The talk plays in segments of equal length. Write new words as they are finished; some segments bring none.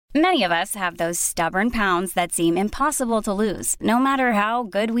Many of us have those stubborn pounds that seem impossible to lose, no matter how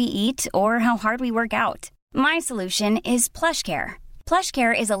good we eat or how hard we work out. My solution is PlushCare.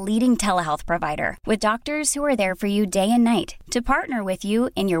 PlushCare is a leading telehealth provider with doctors who are there for you day and night to partner with you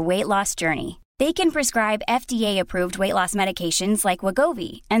in your weight loss journey. They can prescribe FDA-approved weight loss medications like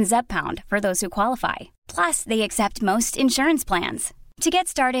Wegovy and Zepbound for those who qualify. Plus, they accept most insurance plans. To get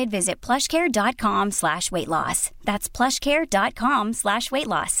started, visit plushcare.com/weightloss. That's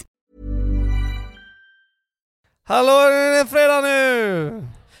plushcare.com/weightloss. Hallå, det är fredag nu!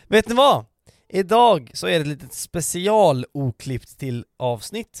 Vet ni vad? Idag så är det ett litet special oklippt till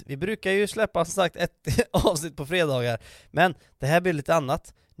avsnitt. Vi brukar ju släppa som sagt ett avsnitt på fredagar, men det här blir lite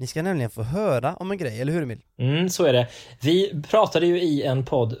annat. Ni ska nämligen få höra om en grej, eller hur Emil? Så är det. Vi pratade ju i en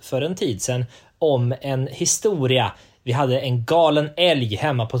podd för en tid sedan om en historia. Vi hade en galen älg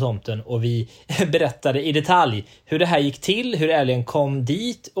hemma på tomten och vi berättade i detalj hur det här gick till, hur älgen kom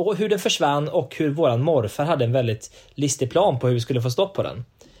dit och hur den försvann och hur våran morfar hade en väldigt listig plan på hur vi skulle få stopp på den.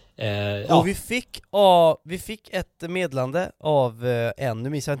 Och vi fick ett meddelande av nu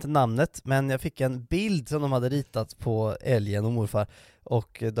minns jag inte namnet, men jag fick en bild som de hade ritat på älgen och morfar,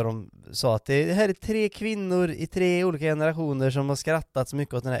 och där de sa att det här är 3 kvinnor i 3 olika generationer som har skrattat så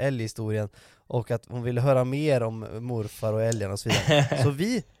mycket åt den här älghistorien och att hon ville höra mer om morfar och älgen och så vidare. Så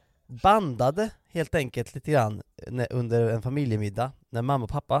vi bandade helt enkelt lite grann under en familjemiddag när mamma och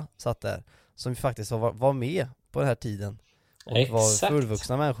pappa satt där, som faktiskt var med på den här tiden och var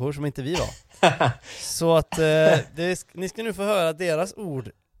fullvuxna människor som inte vi var. Så att ni ska nu få höra deras ord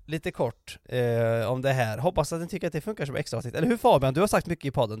lite kort om det här. Hoppas att ni tycker att det funkar som extra avsnitt. Eller hur Fabian? Du har sagt mycket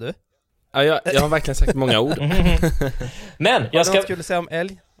i podden, du. Ja, jag har verkligen sagt många ord. Men jag skulle säga om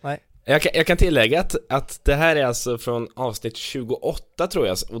älg. Nej. Jag kan tillägga att det här är alltså från avsnitt 28 tror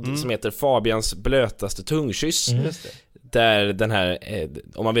jag, som heter Fabians blötaste tungkyss. Just det. Där den här,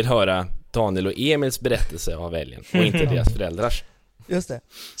 om man vill höra Daniel och Emils berättelse av älgen och inte deras föräldrars. Just det.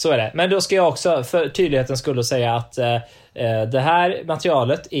 Så är det. Men då ska jag också för tydlighetens skull säga att det här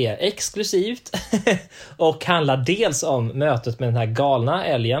materialet är exklusivt och handlar dels om mötet med den här galna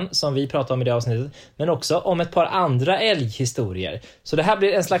älgen som vi pratar om i det avsnittet, men också om ett par andra älghistorier. Så det här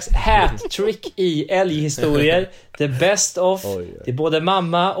blir en slags hat-trick i älghistorier. The best of. Det är både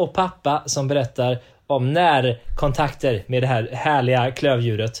mamma och pappa som berättar om närkontakter med det här härliga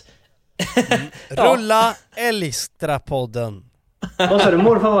klövdjuret. Rulla Älgstrapodden. Vad sa du,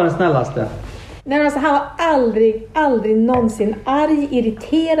 morfar var den snällaste? Nej, alltså, han var aldrig någonsin arg,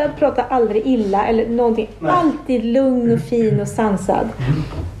 irriterad, pratade aldrig illa eller någonting. Nej. Alltid lugn och fin och sansad.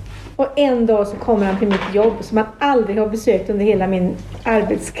 Och en dag så kommer han till mitt jobb som han aldrig har besökt under hela min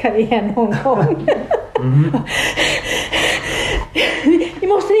arbetskarriär någon gång. Ni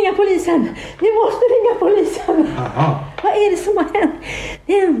måste ringa polisen. Aha. Vad är det som har hänt?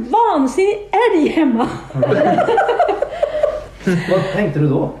 Det är en vansinnig älg hemma. Vad tänkte du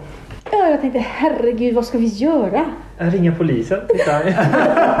då? Ja, jag tänkte, herregud, vad ska vi göra? Ringa polisen?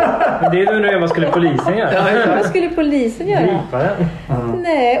 Men det är nu vad skulle polisen göra? Vad skulle polisen göra? Gripa den?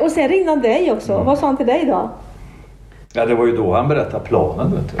 Nej, och sen ringde han dig också. Vad sa han till dig då? Ja, det var ju då han berättade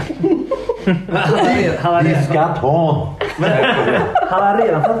planen, vet du. Han Vi ska ta. Han har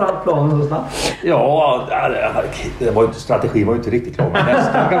redan fått fram planen så snabbt. Ja, det var ju inte, strategin var ju inte riktigt klar, men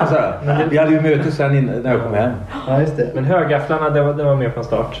nästan kan man säga. Vi hade ju möte sen när jag kom hem. Ja, just det. Men högafflarna, det var med från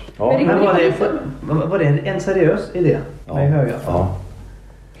start. Ja. Men var det en seriös idé? Ja. Med högafflarna? Ja.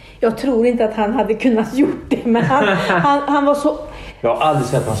 Jag tror inte att han hade kunnat gjort det, men han var så... Jag har aldrig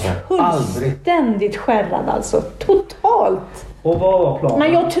sett honom så här. Aldrig. Ständigt skärrad alltså. Totalt. Och vad var planen?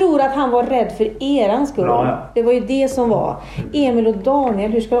 Men jag tror att han var rädd för eran skull. Ja. Det var ju det som var. Emil och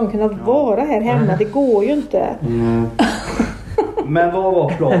Daniel, hur ska de kunna vara här hemma? Det går ju inte. Men vad var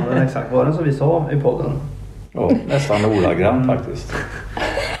planen exakt? Var den som vi sa i podden? Ja, nästan ordagrant faktiskt.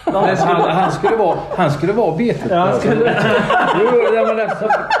 Han skulle vara betet. Ja, han skulle...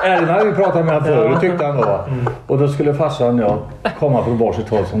 Älgen hade vi pratat med han förut, tyckte han då. Och då skulle farsan och jag komma från varsitt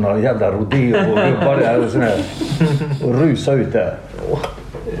håll som några jävla rodeo och gubbar där och sån här. Och rusa ut där.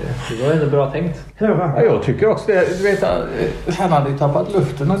 Det var ändå bra tänkt. Ja, jag tycker också det. Du vet, han hade ju tappat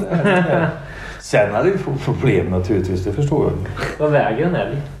luften och där. Sen hade vi fått problem naturligtvis, det förstår jag. Vad väger en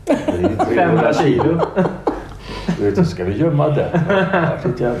älg? 500 kilo. Du vet, ska vi gömma det? Det är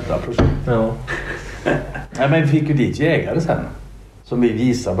ett jävla projekt. Ja. Nej, men vi fick ju dit jägare sen. som vi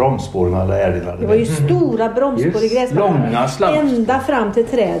visar bromsspåren alla älgarna. Det var ju stora bromsspår i gräsmattan. Långa sladd. Ända fram till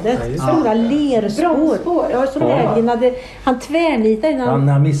trädet. Stora lerspår. Ja, som älgen hade... Han tvärnitade innan...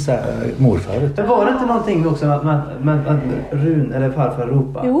 Han missade morfar. Men var det inte någonting också att Run eller farfar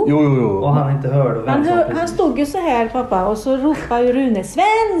ropade? Jo. Och han inte hörde vem som Han stod ju så här, pappa, och så ropade ju Rune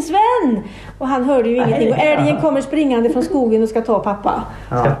Sven, Sven! Och han hörde ju ingenting. Och älgen kommer springande från skogen och ska ta pappa.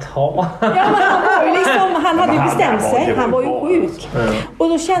 Ska ta. Ja, men han var ju liksom, han hade ju bestämt sig. Han var ju sjuk. Och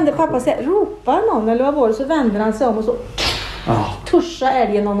då kände pappa så här, ropar någon eller vad var det? Så vände han sig om och så tuschade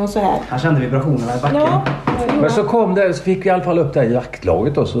älgen honom så här. Han kände vibrationerna i backen. Ja. Men så kom det, så fick vi i alla fall upp det här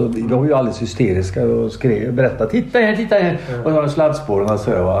jaktlaget och så vi var ju alldeles hysteriska och skrev, berättade, titta här. Och jag har sladdspåren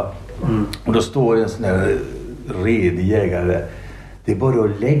så här, va. Och då står en sån här redig jägare där. Det är bara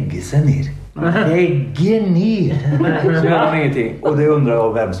att lägga sig ner. Lägger ner. Så gör han ingenting. Och det undrar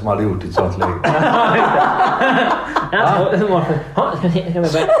jag vem som hade gjort ett sånt läge.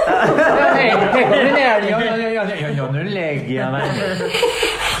 Nu lägger jag mig.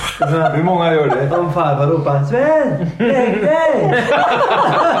 Hur många gör det? Om farfar ropar Sven! Lägg dig!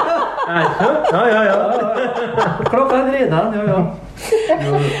 Ja. Klockan är redan, ja.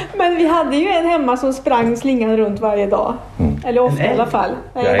 Men vi hade ju en hemma som sprang slingan runt varje dag. Eller ofta i alla fall.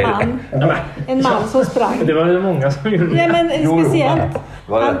 En man som sprang. Det var ju många som gjorde det. Ja, men speciellt.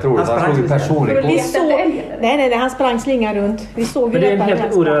 Jag tror han slog personligt. Nej, han sprang slingan runt. Vi såg ju Men det är en detta.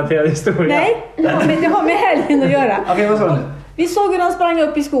 helt orelaterad historia. Nej, det har med helgen att göra. Okej, vad sa du? Vi såg hur han sprang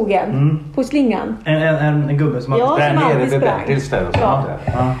upp i skogen på slingan. En gubbe som Ja, hade som alltid sprang. Tillstället. Ja.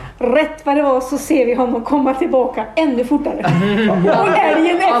 Rätt vad det var så ser vi honom komma tillbaka ännu fortare. Och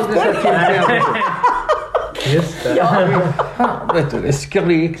älgen efter. Just det. Ja. Vet du, det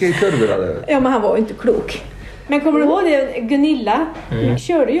skrek i kurvorna där. Ja, men han var ju inte klok. Men kommer du ihåg det? Gunilla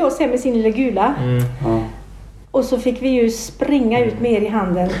körde ju oss hem med sin lilla gula. Och så fick vi ju springa ut med er i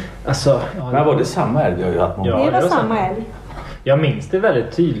handen. Alltså, Men var det samma älg? Jag har ju Det var samma älg. Jag minns det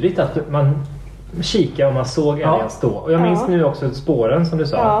väldigt tydligt att man kikade och man såg älgen stå. Och jag minns nu också spåren som du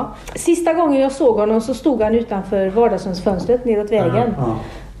sa. Ja. Sista gången jag såg honom så stod han utanför vardagsrumsfönstret neråt vägen.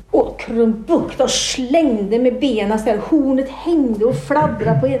 Och krumbukt och slängde med benen så här. Hornet hängde och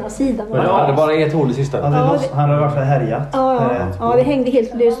fladdrade på ena sidan. Ja, det bara ett hål i sista. Han hade varit för härjat. Ja, det hängde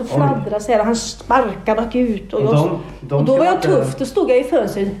helt löst och fladdrade så här. Han sparkade bakut. Och då var jag tuff. Då stod jag i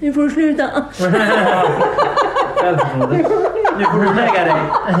fönstret. Nu får du sluta. Nu får du lägga dig.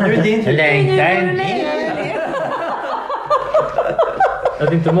 Nu är din tur.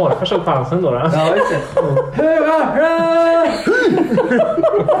 Att inte morfar såg chansen då. Ja, just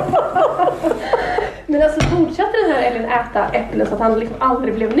Men alltså fortsatte den här älgen äta äpplen så att han liksom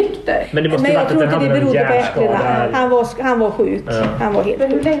aldrig blev nykter? Men det måste Men ju jag varit tror att inte han det hade en berodde på äpplena. hjärnskada. Han var sjuk. Ja. Han var helt Men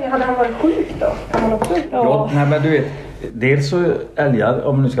hur sjuk. länge hade han varit sjuk då? Kan man också... Ja, nej men du vet, dels så älgar,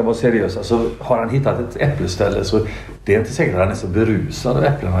 om man nu ska vara seriösa, så har han hittat ett äppelställe så det är inte säkert att han är så berusad av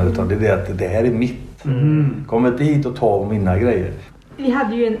äpplena utan det är det att det här är mitt. Kom inte hit och ta mina grejer. Vi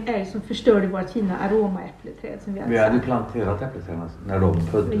hade ju en älg som förstörde vårt fina aromaäppleträd som vi hade planterat äppelträd när de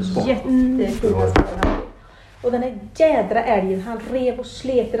föddes bort. Jättefina. Och den här jädra älgen, han rev och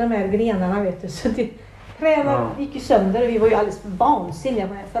slet i de här grenarna, vet du. Så träden gick ju sönder och vi var ju alldeles vansinniga med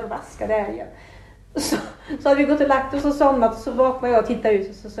den här förvaskade älgen. Så hade vi gått och lagt oss och somnat och så vaknade jag och tittade ut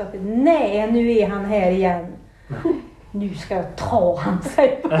och så sa jag, nej, nu är han här igen. Nu ska jag ta han,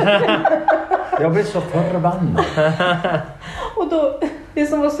 sig. Jag blev så förbannad. Och då, det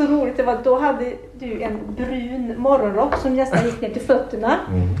som var så roligt det var att då hade du en brun morgonrock som nästan gick ner till fötterna.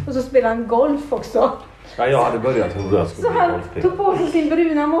 Och så spelade han golf också. Ja, jag hade börjat tro att jag skulle Så bli han golfspelare. tog på sig sin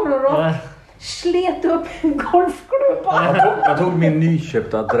bruna morgonrock, slet upp en golfklubba Jag tog min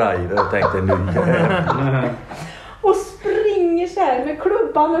nyköpta driver och tänkte nu och springer så här med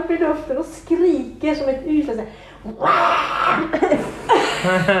klubban upp i luften och skriker som ett usel så här.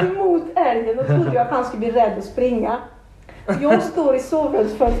 Mot älgen och trodde jag att han skulle bli rädd att springa. Jag står i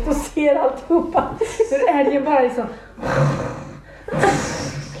sovrumsfönstret och ser alltihopa. Hur älgen bara liksom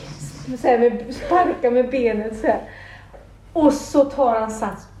så här med, sparkar med benen så här. Och så tar han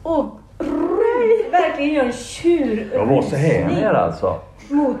sats och verkligen gör en tjur. jag var så här alltså.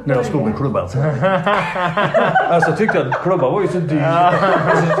 När jag slog med klubban så. Alltså tyckte jag att klubban var ju så dyr.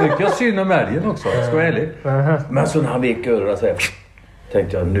 Så tyckte jag synd om älgen också, ska jag vara ärlig. Men så när han vek öronen så här,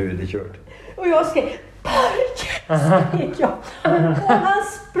 tänkte jag nu är det kört. Och jag skrek, skrek jag. Och han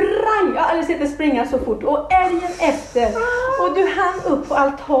sprang, jag har aldrig sett det springa så fort. Och älgen efter. Och du hann upp på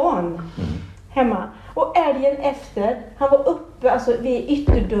altan hemma. Och älgen efter, han var uppe alltså vid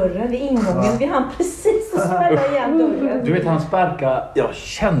ytterdörren, vid ingången. Vi hann precis att smälla igen dörren. Du vet han sparkade, jag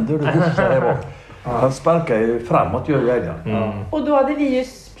kände hur det hosade det var. Han sparkar ju framåt, gör ju älgen. Och då hade vi ju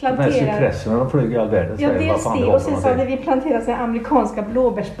planterat... De här cykresserna, de flyger i all världen. Ja, dels det. Och sen så hade vi planterat sig amerikanska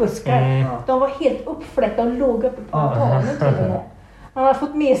blåbärsbuskar. De var helt uppfläckta och låg uppe på altanen till och med. Han har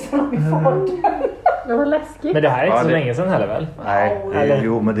fått med sig dem i farten. Det var läskigt. Men det här är inte så länge sedan heller väl? Nej,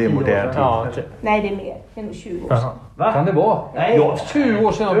 jo men det är modernt. Ja, Nej, det är mer. Det är nog 20 år sedan. Va? Kan det vara? Nej. Ja, 20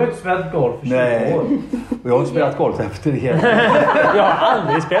 år sedan. Du har inte spelat golf för 20 år. Och jag har inte spelat golf efter det. Jag har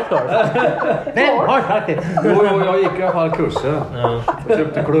aldrig spelat golf. Nej, har faktiskt. Jo, jag gick i alla fall kursen. Och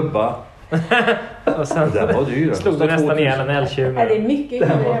köpte klubba. Och sen Den var dyr. slog du nästan igen en älgtjur. Nej, det är mycket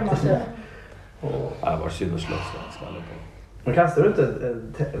hur hemma så. Jag var synd och slösa. Men kastar du inte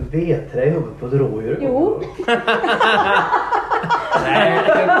en vedträ i huvudet på ett rådjur? Jo. Nej,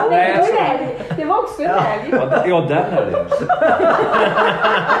 Det var också en älg. Ja, den är det.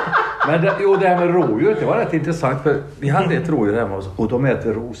 Men det här med rådjur, det var rätt intressant. För vi hade ett rådjur hemma och de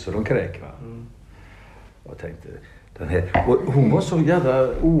äter rosor, de kräk va. Jag tänkte, den här. Och hon var så jävla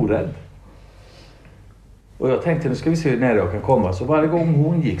orädd. Och jag tänkte, nu ska vi se när jag kan komma. Så varje gång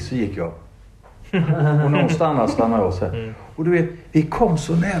hon gick så gick jag. Och när hon stannade jag så här. Och du vet, vi kom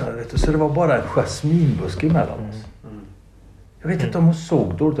så nära vet du, så det var bara en jasminbuske mellan oss. Jag vet inte om hon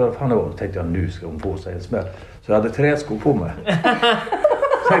såg dåligt eller fan det var. Då tänkte jag, nu ska hon få sig en smäll. Så jag hade träskor på mig.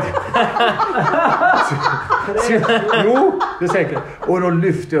 Jo, det är säkert. Och då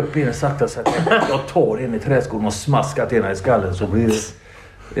lyfte jag upp henne sakta så att jag tar in i träskon och smaskat henne i skallen så blir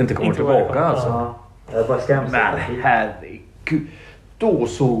det inte kommer tillbaka alltså. Jag bara skräms. Men herregud. Då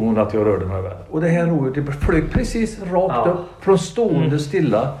såg hon att jag rörde mig väl. Och det här rådet det flög precis rakt upp. Från stående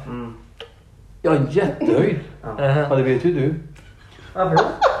stilla. Ja, jättehöjd. Ja, det vet ju du.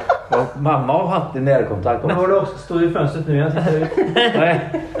 Ja, mamma har haft en närkontakt. Men har du också stått i fönstret nu? Jag tittar ut. Nej.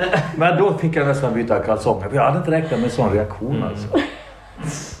 Men då fick jag nästan byta kalsonger. För jag hade inte räknat med en sån reaktion alltså.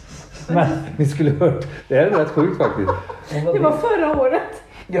 Men ni skulle hört. Det här är rätt sjukt faktiskt. Det var förra året.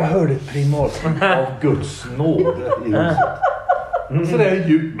 Jag hörde ett primalskrik av Guds nåd i huset. Så där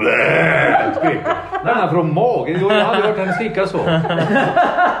djupt skrek. Denna från magen. Jag hade hört henne skrika så.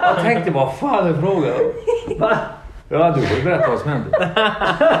 Jag tänkte, vad fan är frågan? Ja, du får ju berätta vad som hände.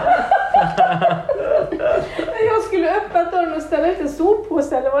 Jag skulle öppna dörren och ställa ut en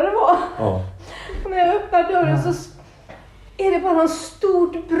soppåse eller vad det var. Ja. Och när jag öppnar dörren så är det bara en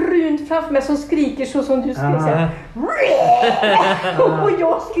stort brunt framför mig som skriker så som du skulle säga. Och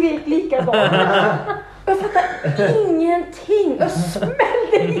jag skrek likadant. Jag fattar ingenting. Jag smällde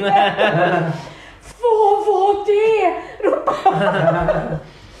igen. Vad var det? Ropade.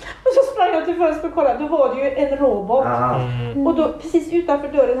 Och så sprang jag till fönstret och kollade. Då var det ju en robot. Och då precis utanför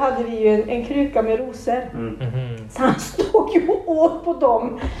dörren hade vi ju en kruka med rosor. Så han stod ju och åt på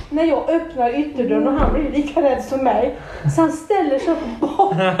dem när jag öppnar ytterdörren och han blev lika rädd som mig. Så han ställer sig upp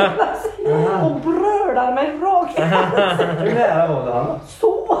bakom sig och brölar mig rakt. Hur nära var det han?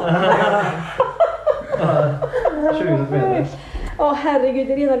 Så! 20 meter. Ja, herregud,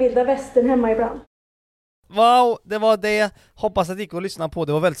 det är rena vilda västern hemma ibland. Wow, det var det. Hoppas att det gick att lyssna på.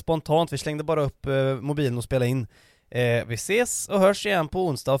 Det var väldigt spontant. Vi slängde bara upp mobilen och spelade in. Vi ses och hörs igen på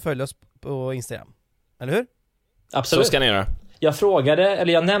onsdag och följ oss på Instagram. Eller hur? Absolut. Så ska ni göra.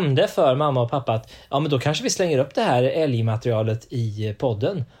 Jag nämnde för mamma och pappa att ja, men då kanske vi slänger upp det här älgmaterialet i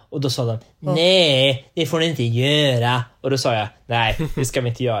podden. Och då sa de, nej, det får ni inte göra. Och då sa jag, nej, det ska vi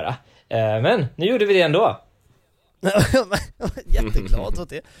inte göra. Men nu gjorde vi det ändå. Jätteglad åt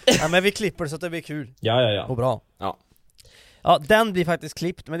det. Ja, men vi klipper så att det blir kul. Ja. Och bra. Ja, den blir faktiskt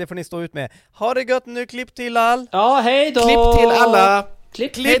klippt, men det får ni stå ut med. Ha det gött nu, klipp till all. Ja, hej då. klipp till alla.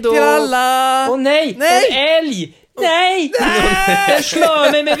 Klipp Klipp till alla. Åh nej, en älg. Nej. Den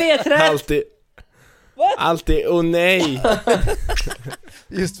slår mig med vedträt. Alltid, nej.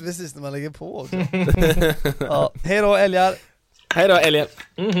 Just precis när man lägger på också. Ja, hej då älgar. Hej då, älgen.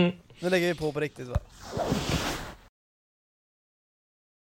 Nu lägger vi på riktigt va.